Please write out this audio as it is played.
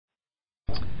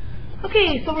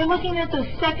Okay, so we're looking at the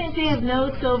second day of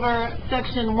notes over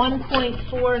section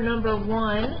 1.4, number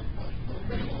 1.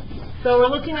 So we're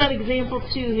looking at example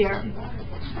 2 here.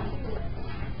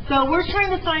 So we're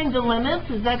trying to find the limits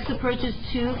as x approaches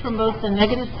 2 from both the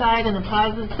negative side and the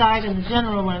positive side and the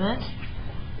general limit.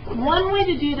 One way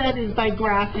to do that is by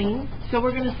graphing. So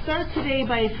we're going to start today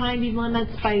by finding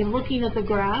limits by looking at the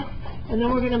graph, and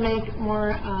then we're going to make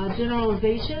more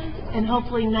generalizations and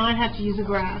hopefully not have to use a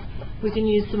graph. We can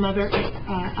use some other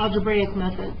algebraic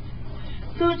methods.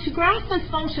 So to graph this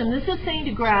function, this is saying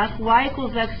to graph y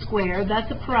equals x squared, that's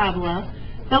a parabola,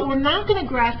 but we're not going to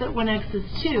graph it when x is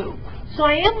 2. So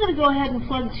I am going to go ahead and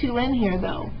plug 2 in here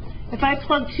though. If I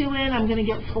plug 2 in, I'm going to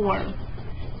get 4.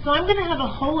 So I'm going to have a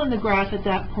hole in the graph at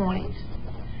that point.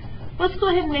 Let's go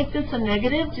ahead and make this a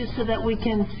negative just so that we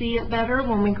can see it better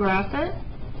when we graph it.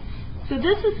 So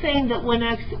this is saying that when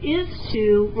x is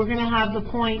 2, we're going to have the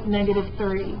point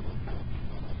 -3.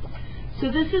 So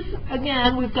this is,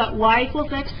 again, we've got y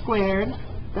equals x squared.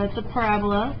 That's a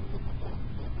parabola.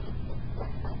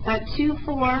 At 2,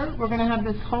 4, we're going to have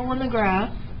this hole in the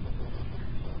graph.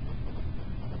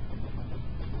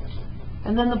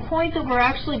 And then the point that we're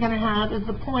actually going to have is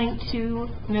the point 2,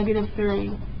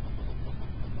 -3.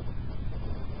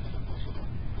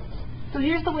 So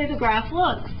here's the way the graph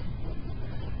looks.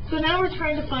 So now we're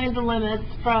trying to find the limits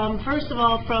from, first of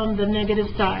all, from the negative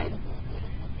side.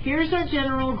 Here's our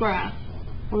general graph.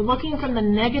 We're looking from the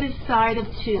negative side of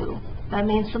 2. That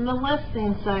means from the less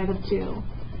than side of 2.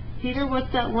 Peter, what's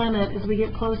that limit as we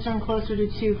get closer and closer to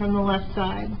 2 from the left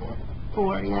side?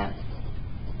 4, yes.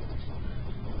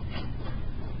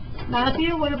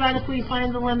 Matthew, what about if we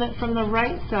find the limit from the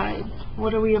right side?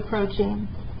 What are we approaching?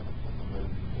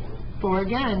 4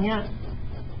 again, yes.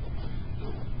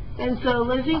 And so,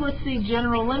 Lizzie, what's the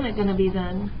general limit going to be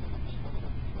then?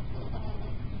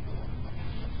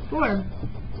 4.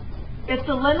 If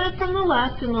the limit from the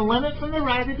left and the limit from the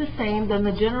right are the same, then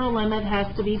the general limit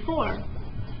has to be 4.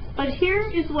 But here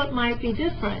is what might be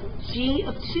different. G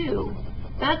of 2.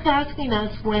 That's asking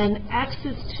us when x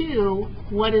is 2,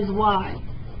 what is y?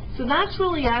 So that's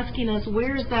really asking us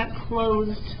where is that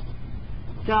closed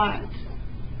dot?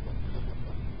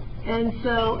 And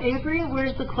so, Avery,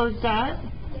 where's the closed dot?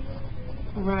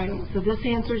 Right, so this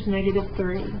answer is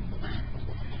 -3.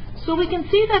 So we can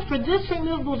see that for this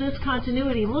removable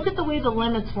discontinuity, look at the way the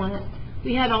limits went.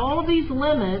 We had all of these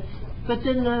limits, but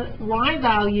then the y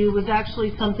value was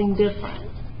actually something different.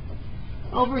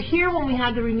 Over here, when we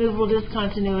had the removable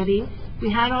discontinuity,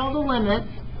 we had all the limits,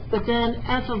 but then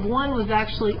f of 1 was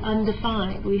actually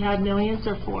undefined. We had no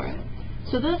answer for it.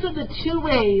 So those are the two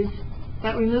ways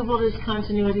that removable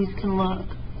discontinuities can look.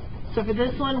 So for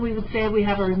this one, we would say we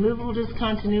have a removable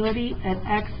discontinuity at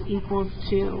x equals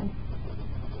 2.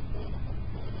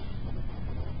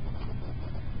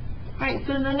 Alright,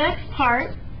 so in the next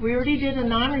part, we already did a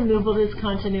non-removable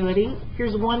discontinuity.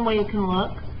 Here's one way it can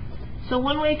look. So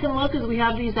one way it can look is we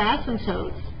have these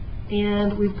asymptotes,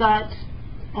 and we've got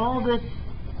all this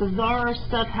bizarre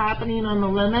stuff happening on the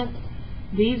limit.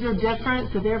 These are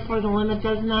different, so therefore the limit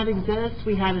does not exist.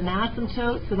 We had an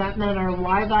asymptote, so that meant our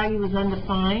y value was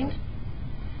undefined.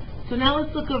 So now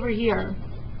let's look over here.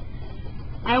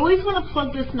 I always want to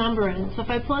plug this number in. So if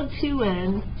I plug 2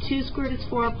 in, 2 squared is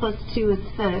 4 plus 2 is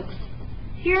 6.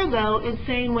 Here, though, it's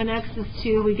saying when x is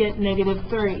 2, we get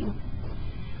 -3.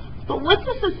 But what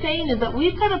this is saying is that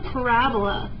we've got a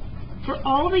parabola for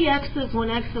all the x's when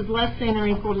x is less than or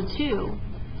equal to 2.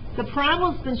 The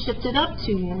parabola's been shifted up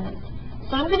 2 units.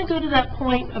 So I'm going to go to that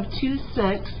point of 2,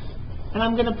 6, and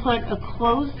I'm going to put a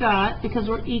closed dot because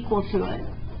we're equal to it.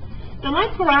 Now my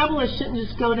parabola shouldn't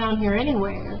just go down here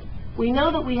anywhere. We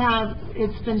know that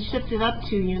it's been shifted up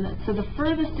 2 units, so the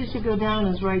furthest it should go down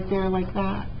is right there like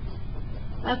that.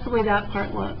 That's the way that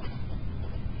part looks.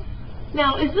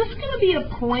 Now, is this going to be a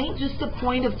point, just a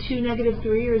point of 2,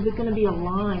 -3, or is it going to be a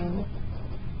line?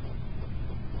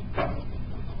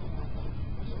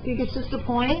 Think it's just a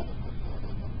point?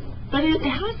 But it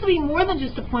has to be more than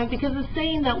just a point because it's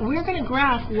saying that we're going to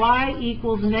graph y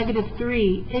equals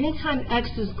 -3 anytime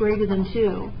x is greater than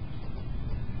 2.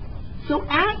 So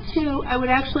at 2, I would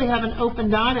actually have an open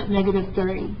dot at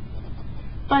 -3.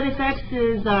 But if x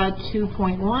is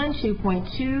 2.1,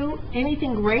 2.2,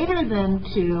 anything greater than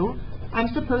 2, I'm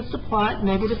supposed to plot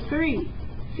 -3.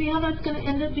 See how that's going to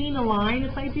end up being a line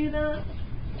if I do that?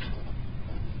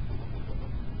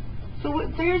 So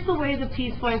there's the way the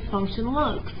piecewise function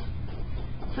looks.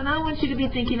 So now I want you to be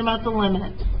thinking about the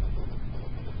limit.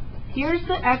 Here's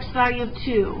the x value of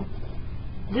 2.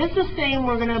 This is saying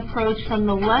we're going to approach from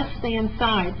the less than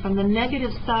side, from the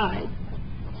negative side.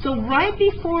 So right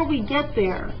before we get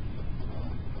there,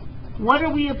 What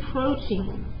are we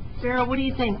approaching? Sarah, what do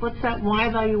you think? What's that y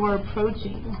value we're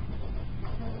approaching?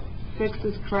 6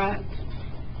 is correct.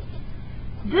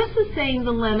 This is saying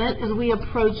the limit as we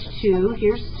approach 2.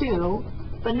 Here's 2.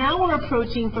 But now we're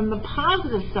approaching from the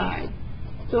positive side.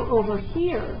 So over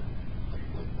here.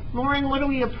 Lauren, what are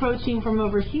we approaching from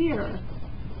over here?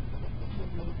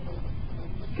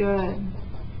 Good.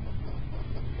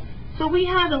 So we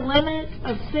had a limit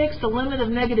of 6, a limit of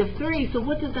 -3. So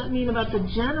what does that mean about the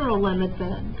general limit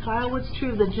then? Kyle, what's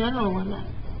true of the general limit?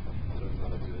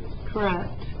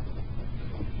 Correct.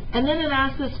 And then it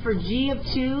asks us for g of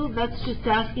 2. That's just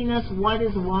asking us what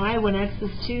is y when x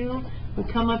is 2. We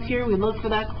come up here, we look for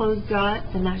that closed dot,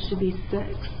 and that should be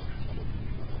 6.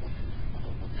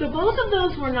 So both of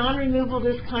those were non-removable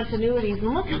discontinuities,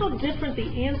 and look how different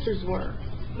the answers were.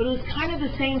 But it was kind of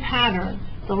the same pattern.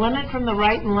 The limit from the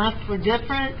right and left were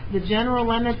different. The general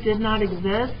limit did not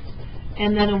exist.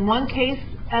 And then in one case,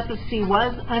 f of c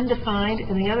was undefined.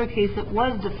 In the other case, it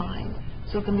was defined.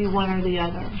 So it can be one or the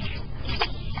other.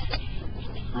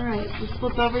 All right, let's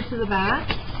flip over to the back.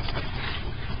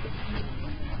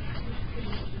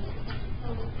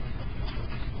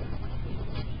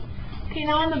 Okay,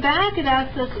 now on the back it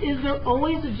asks us, is there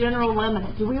always a general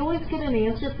limit? Do we always get an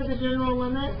answer for the general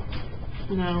limit?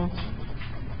 No.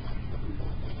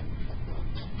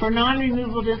 For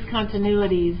non-removable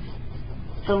discontinuities,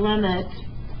 the limit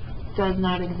does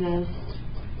not exist.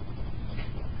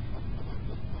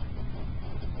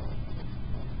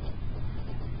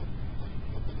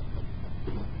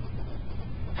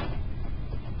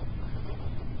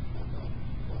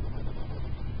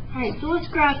 Alright, so let's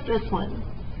graph this one.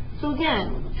 So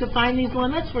again, to find these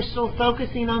limits, we're still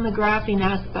focusing on the graphing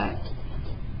aspect.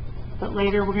 But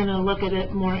later we're going to look at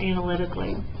it more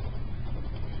analytically.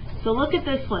 So look at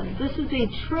this one. This is a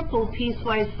triple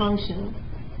piecewise function.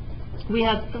 We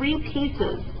have 3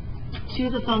 pieces to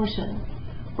the function.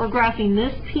 We're graphing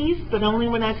this piece, but only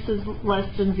when x is less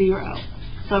than 0.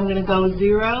 So I'm going to go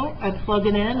 0, I plug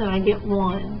it in, and I get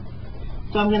 1.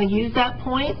 So I'm going to use that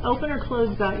point. Open or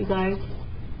close dot, you guys?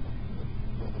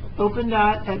 Open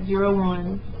dot at 0,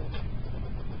 1.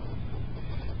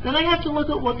 Then I have to look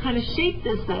at what kind of shape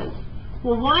this is.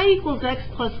 Well, y equals x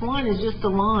plus 1 is just a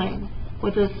line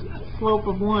with a slope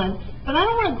of 1. But I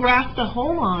don't want to graph the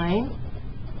whole line,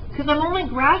 because I'm only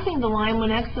graphing the line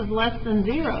when x is less than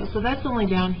 0. So that's only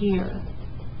down here.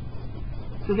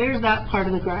 So there's that part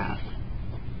of the graph.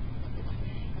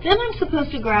 Then I'm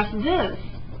supposed to graph this,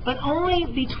 but only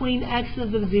between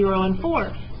x's of 0 and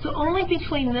 4. So only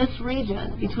between this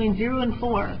region, between 0 and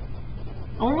 4.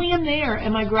 Only in there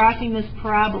am I graphing this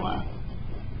parabola.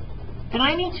 And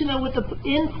I need to know what the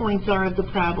endpoints are of the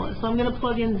parabola. So I'm going to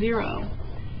plug in 0.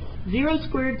 0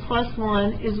 squared plus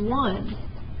 1 is 1.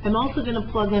 I'm also going to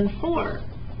plug in 4.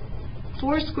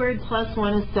 4 squared plus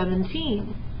 1 is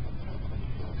 17.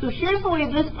 So here's the way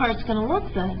this part's going to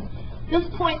look then. This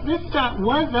point, this dot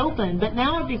was open, but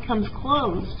now it becomes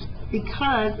closed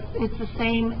because it's the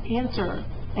same answer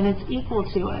and it's equal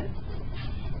to it.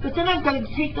 But then I've got to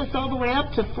take this all the way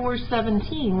up to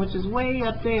 417, which is way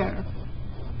up there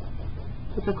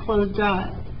with a closed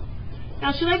dot.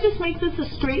 Now, should I just make this a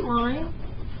straight line?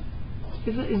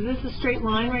 Is this a straight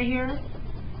line right here?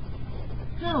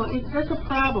 No, that's a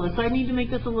parabola, so I need to make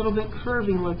this a little bit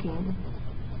curvy looking.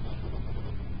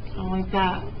 So like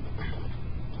that.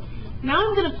 Now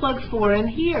I'm going to plug 4 in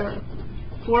here.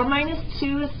 4 minus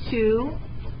 2 is 2,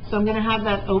 so I'm going to have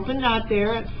that open dot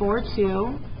there at 4,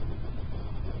 2.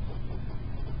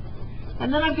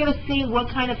 And then I've got to see what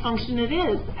kind of function it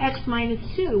is. X minus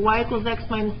 2. Y equals x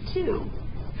minus 2.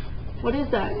 What is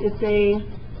that? It's a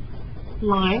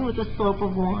line with a slope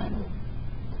of 1.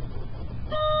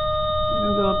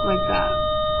 It'll go up like that.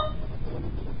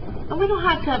 And we don't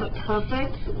have to have it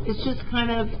perfect. It's just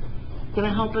kind of going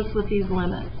to help us with these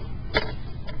limits.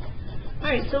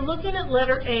 Alright, so looking at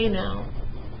letter A now.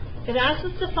 It asks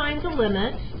us to find the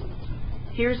limit.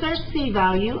 Here's our C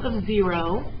value of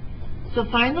 0. So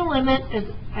find the limit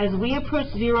as we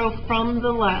approach 0 from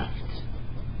the left.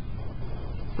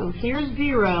 So here's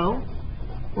 0.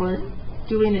 We're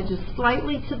doing it just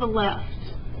slightly to the left.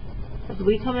 As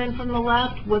we come in from the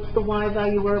left, what's the y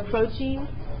value we're approaching?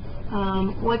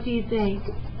 What do you think,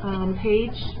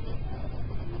 Paige?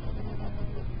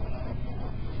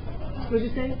 What did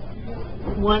you say?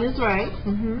 1 is right.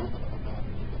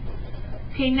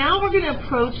 Okay, now we're going to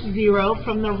approach 0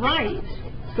 from the right.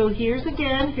 So here's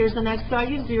an x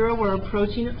value of 0. We're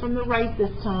approaching it from the right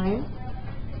this time.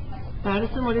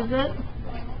 Madison, what is it?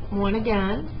 1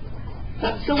 again.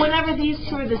 So whenever these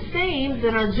two are the same,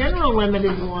 then our general limit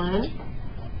is 1.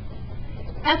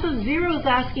 f of 0 is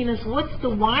asking us what's the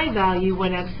y value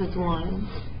when x is 1.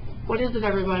 What is it,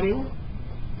 everybody?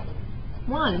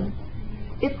 1.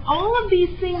 If all of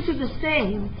these things are the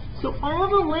same, so all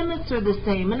the limits are the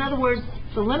same, in other words,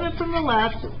 the limit from the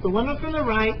left, the limit from the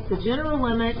right, the general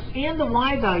limit, and the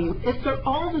y value, if they're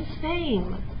all the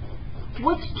same,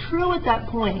 what's true at that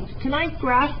point? Can I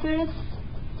graph this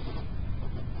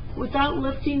without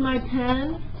lifting my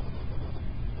pen?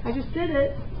 I just did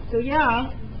it, so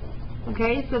yeah.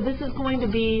 Okay, so this is going to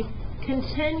be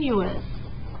continuous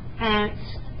at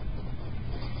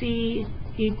c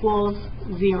equals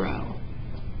 0.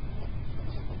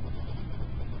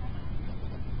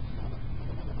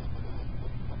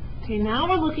 Okay, now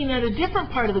we're looking at a different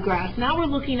part of the graph. Now we're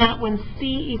looking at when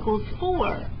c equals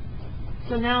 4.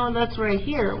 So now that's right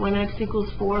here, when x equals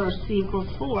 4 or c equals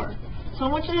 4. So I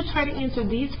want you to try to answer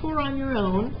these 4 on your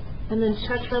own, and then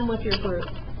check them with your group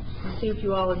and see if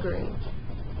you all agree.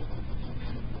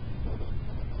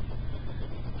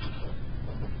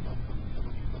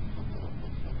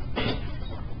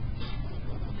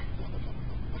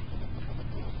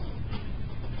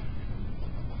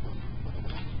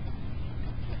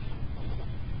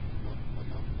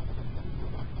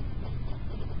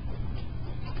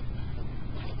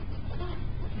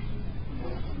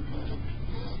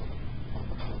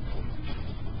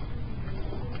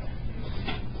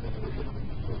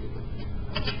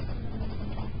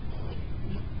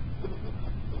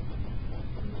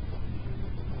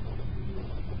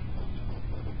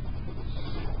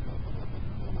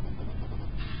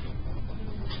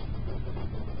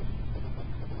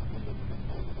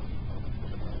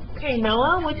 Okay,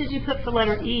 Noah, what did you put for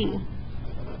letter E?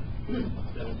 17.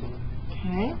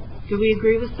 Okay. Do we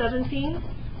agree with 17?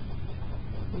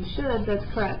 You should, that's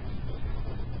correct.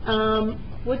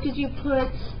 What did you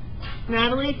put,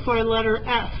 Natalie, for letter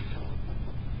F?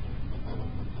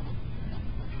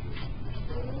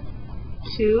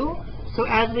 2. So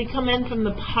as we come in from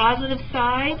the positive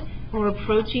side, and we're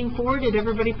approaching 4, did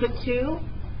everybody put 2?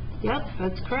 Yep,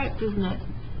 that's correct, isn't it?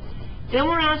 Then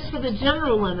we're asked for the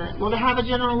general limit. Well, to have a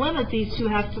general limit, these two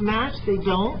have to match. They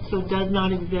don't, so it does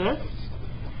not exist.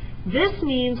 This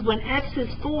means when x is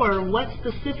 4, what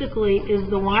specifically is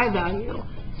the y value?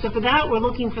 So for that, we're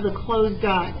looking for the closed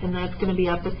dot, and that's going to be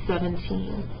up at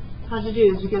 17. How'd you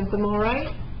do? Did you get them all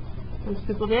right? Most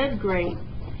people did? Great.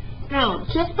 Now,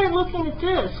 just by looking at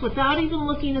this, without even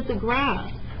looking at the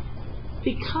graph,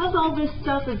 because all this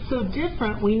stuff is so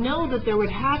different, we know that there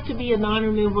would have to be a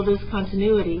non-removable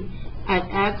discontinuity at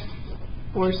x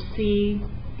or c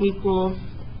equals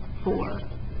 4.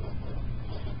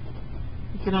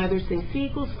 You can either say c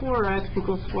equals 4 or x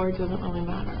equals 4, it doesn't really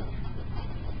matter.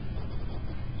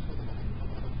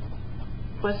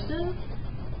 Questions?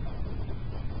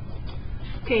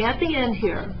 Okay, at the end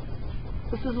here,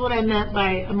 this is what I meant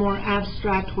by a more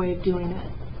abstract way of doing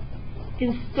it.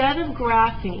 Instead of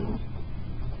graphing,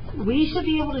 we should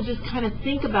be able to just kind of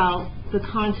think about the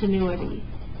continuity.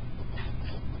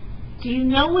 Do you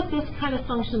know what this kind of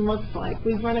function looks like?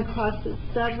 We've run across it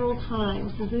several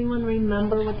times. Does anyone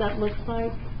remember what that looks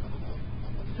like?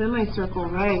 Semicircle,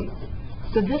 right.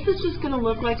 So this is just going to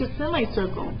look like a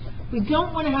semicircle. We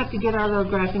don't want to have to get out our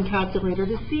graphing calculator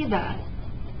to see that.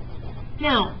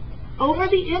 Now, over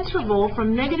the interval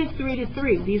from -3 to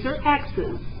 3, these are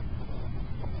x's.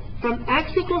 From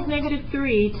x equals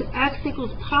 -3 to x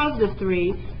equals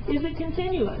 +3, is it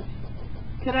continuous?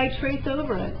 Could I trace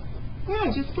over it? Yeah,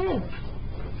 I just did.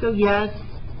 So yes,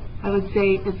 I would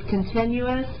say it's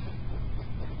continuous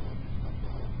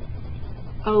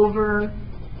over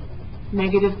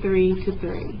 -3 to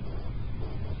 3.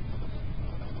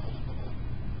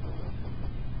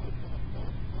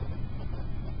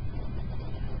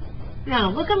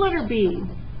 Now, look at letter B.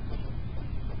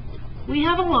 We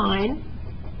have a line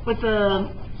with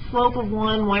a slope of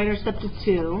 1, y-intercept of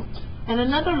 2, and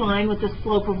another line with a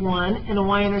slope of 1 and a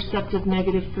y-intercept of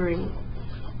 -3.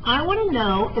 I want to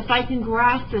know if I can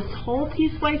graph this whole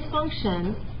piecewise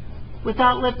function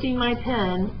without lifting my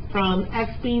pen from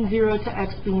x being 0 to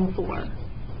x being 4.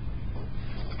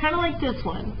 It's kind of like this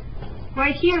one.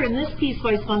 Right here in this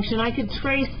piecewise function, I could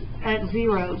trace at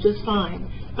 0 just fine,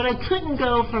 but I couldn't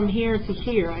go from here to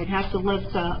here. I'd have to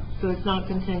lift up, so it's not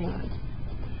continuous.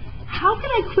 How can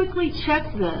I quickly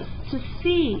check this to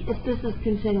see if this is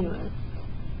continuous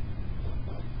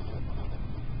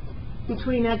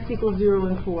between x equals 0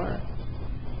 and 4?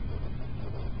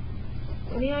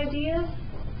 Any ideas?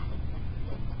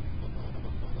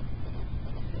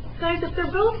 Guys, if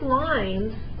they're both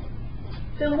lines,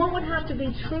 then what would have to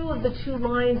be true of the two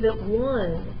lines at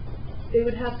 1? They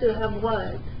would have to have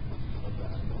what?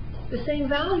 The same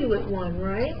value at 1,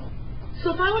 right? So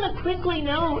if I want to quickly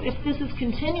know if this is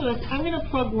continuous, I'm going to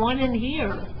plug 1 in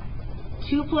here.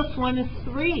 2 plus 1 is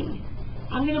 3.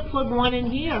 I'm going to plug 1 in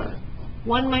here.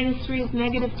 1 minus 3 is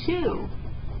 -2.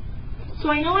 So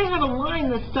I know I have a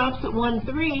line that stops at 1,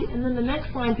 3, and then the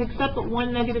next line picks up at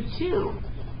 1, -2.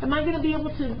 Am I going to be able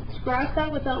to graph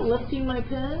that without lifting my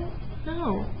pen?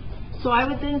 No. So I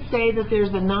would then say that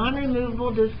there's a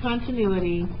non-removable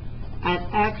discontinuity at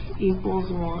x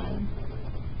equals 1.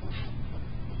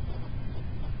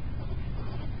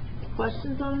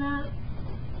 Questions on that?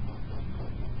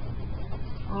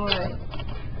 All right.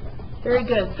 Very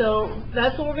good. So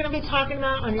that's what we're going to be talking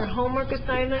about on your homework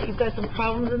assignment. You've got some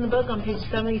problems in the book on page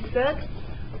 76.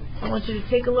 I want you to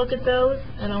take a look at those,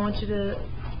 and I want you to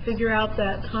figure out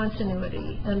that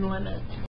continuity and limit.